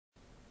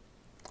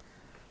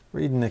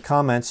Reading the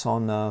comments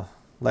on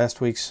last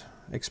week's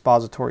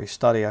expository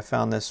study, I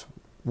found this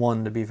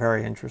one to be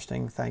very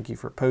interesting. Thank you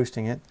for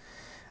posting it.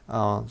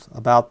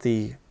 About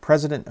the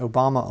President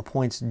Obama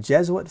appoints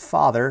Jesuit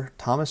father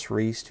Thomas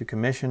Reese to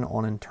Commission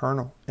on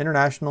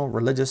International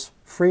Religious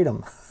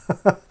Freedom.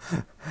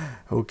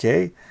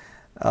 Okay,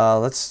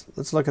 let's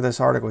look at this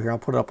article here. I'll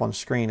put it up on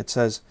screen. It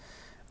says,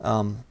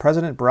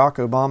 President Barack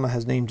Obama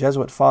has named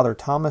Jesuit father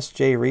Thomas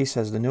J. Reese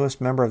as the newest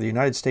member of the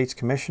United States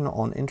Commission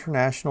on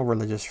International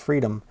Religious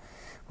Freedom,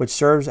 which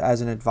serves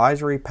as an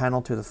advisory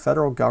panel to the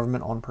federal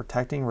government on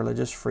protecting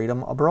religious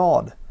freedom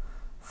abroad.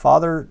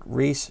 Father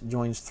Reese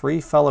joins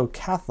 3 fellow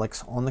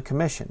Catholics on the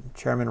commission: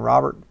 Chairman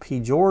Robert P.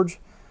 George,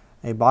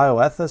 a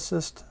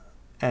bioethicist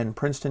and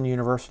Princeton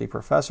University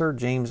professor;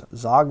 James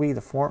Zogby,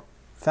 the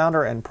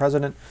founder and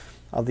president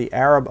of the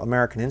Arab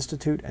American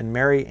Institute; and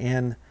Mary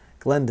Ann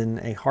Glendon,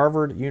 a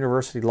Harvard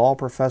University law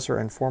professor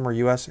and former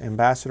U.S.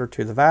 ambassador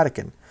to the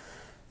Vatican.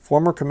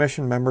 Former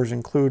commission members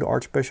include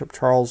Archbishop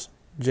Charles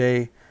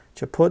J.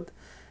 Chaput,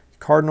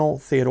 Cardinal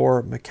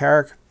Theodore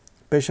McCarrick,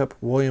 Bishop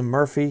William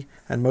Murphy,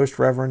 and Most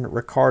Reverend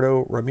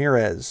Ricardo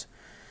Ramirez.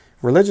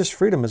 Religious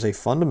freedom is a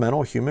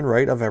fundamental human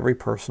right of every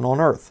person on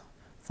earth,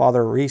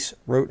 Father Reese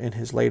wrote in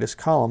his latest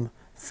column,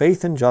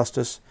 Faith and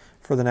Justice,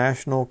 for the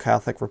National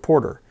Catholic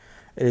Reporter.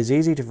 It is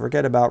easy to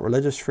forget about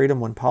religious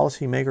freedom when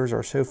policymakers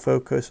are so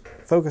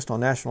focused on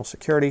national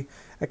security,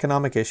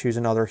 economic issues,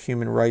 and other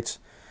human rights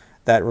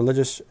that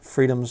religious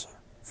freedom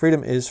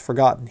is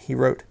forgotten, he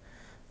wrote.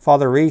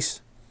 Father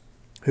Reese,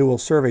 who will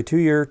serve a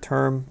 2-year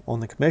term on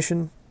the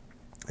commission,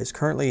 is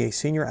currently a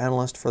senior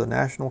analyst for the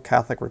National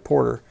Catholic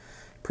Reporter.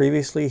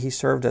 Previously, he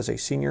served as a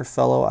senior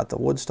fellow at the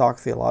Woodstock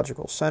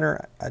Theological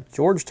Center at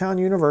Georgetown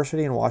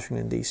University in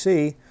Washington,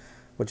 D.C.,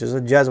 which is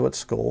a Jesuit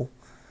school,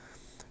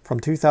 from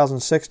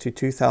 2006 to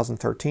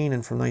 2013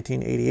 and from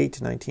 1988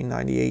 to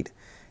 1998.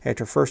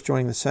 After first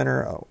joining the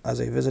center as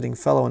a visiting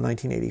fellow in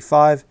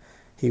 1985,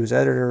 he was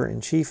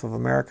editor-in-chief of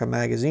America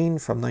magazine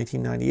from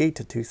 1998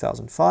 to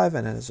 2005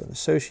 and as an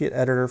associate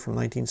editor from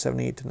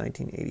 1978 to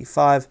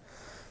 1985.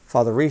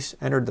 Father Reese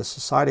entered the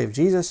Society of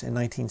Jesus in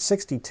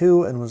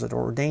 1962 and was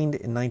ordained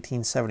in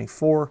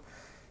 1974.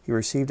 He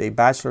received a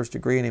bachelor's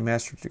degree and a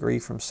master's degree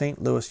from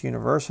St. Louis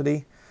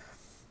University,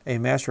 a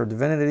Master of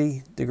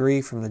Divinity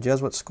degree from the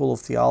Jesuit School of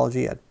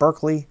Theology at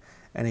Berkeley,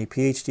 and a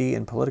PhD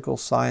in Political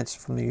Science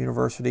from the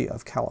University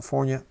of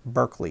California,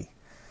 Berkeley.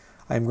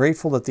 I am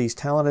grateful that these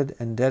talented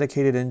and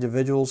dedicated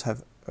individuals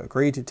have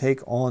agreed to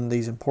take on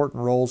these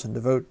important roles and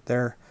devote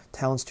their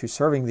talents to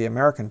serving the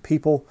American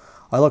people.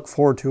 I look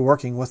forward to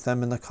working with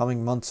them in the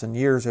coming months and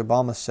years,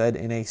 Obama said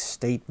in a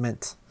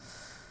statement.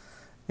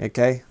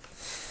 Okay?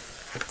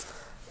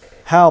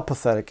 How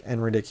pathetic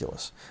and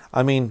ridiculous.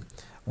 I mean,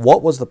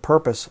 what was the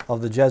purpose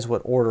of the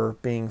Jesuit order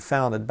being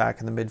founded back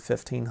in the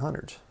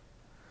mid-1500s?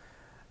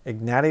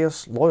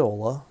 Ignatius de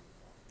Loyola,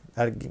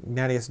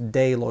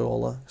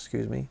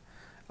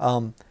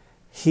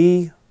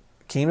 he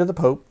came to the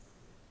Pope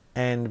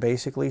and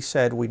basically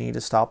said, we need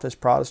to stop this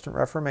Protestant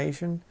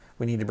Reformation.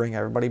 We need to bring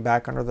everybody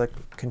back under the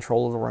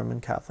control of the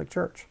Roman Catholic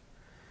Church.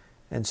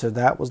 And so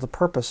that was the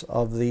purpose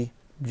of the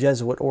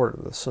Jesuit order,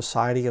 the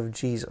Society of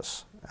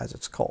Jesus, as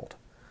it's called.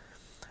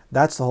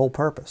 That's the whole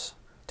purpose,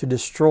 to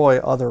destroy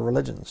other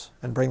religions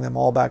and bring them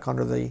all back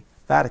under the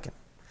Vatican.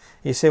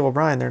 You say, well,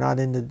 Brian, they're not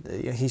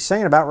into... He's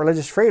saying about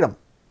religious freedom.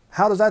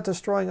 How does that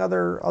destroying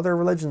other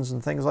religions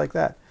and things like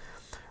that?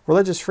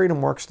 Religious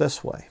freedom works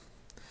this way.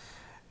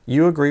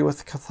 You agree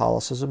with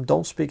Catholicism,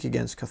 don't speak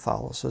against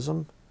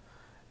Catholicism.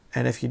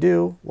 And if you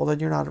do, well, then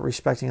you're not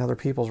respecting other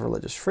people's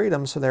religious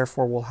freedom, so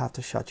therefore we'll have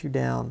to shut you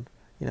down.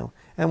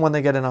 And when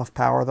they get enough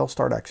power, they'll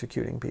start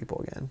executing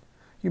people again.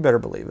 You better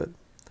believe it.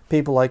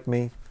 People like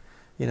me,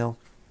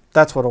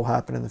 that's what will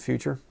happen in the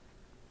future.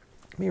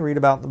 You read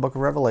about in the book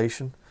of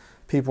Revelation,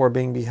 people are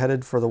being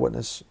beheaded for the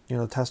witness,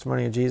 the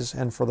testimony of Jesus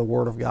and for the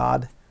word of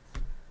God.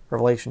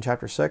 Revelation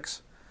chapter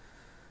 6.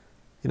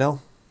 We're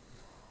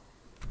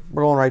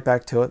going right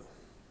back to it.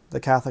 The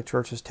Catholic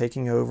Church is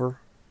taking over.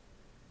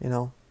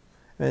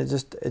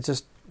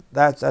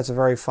 That's a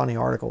very funny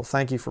article.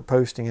 Thank you for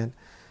posting it.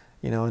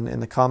 In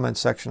the comments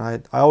section,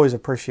 I always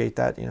appreciate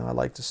that. I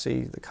like to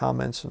see the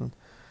comments, and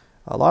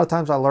a lot of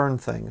times I learn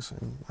things,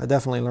 and I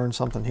definitely learned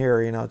something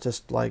here.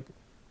 Just like,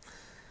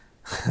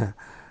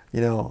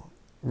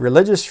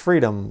 religious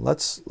freedom.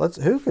 Let's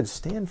who could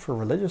stand for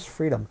religious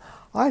freedom?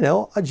 I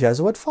know, a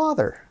Jesuit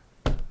father.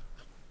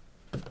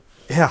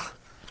 Yeah.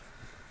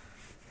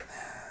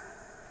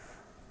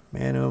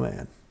 Man, oh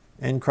man.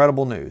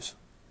 Incredible news.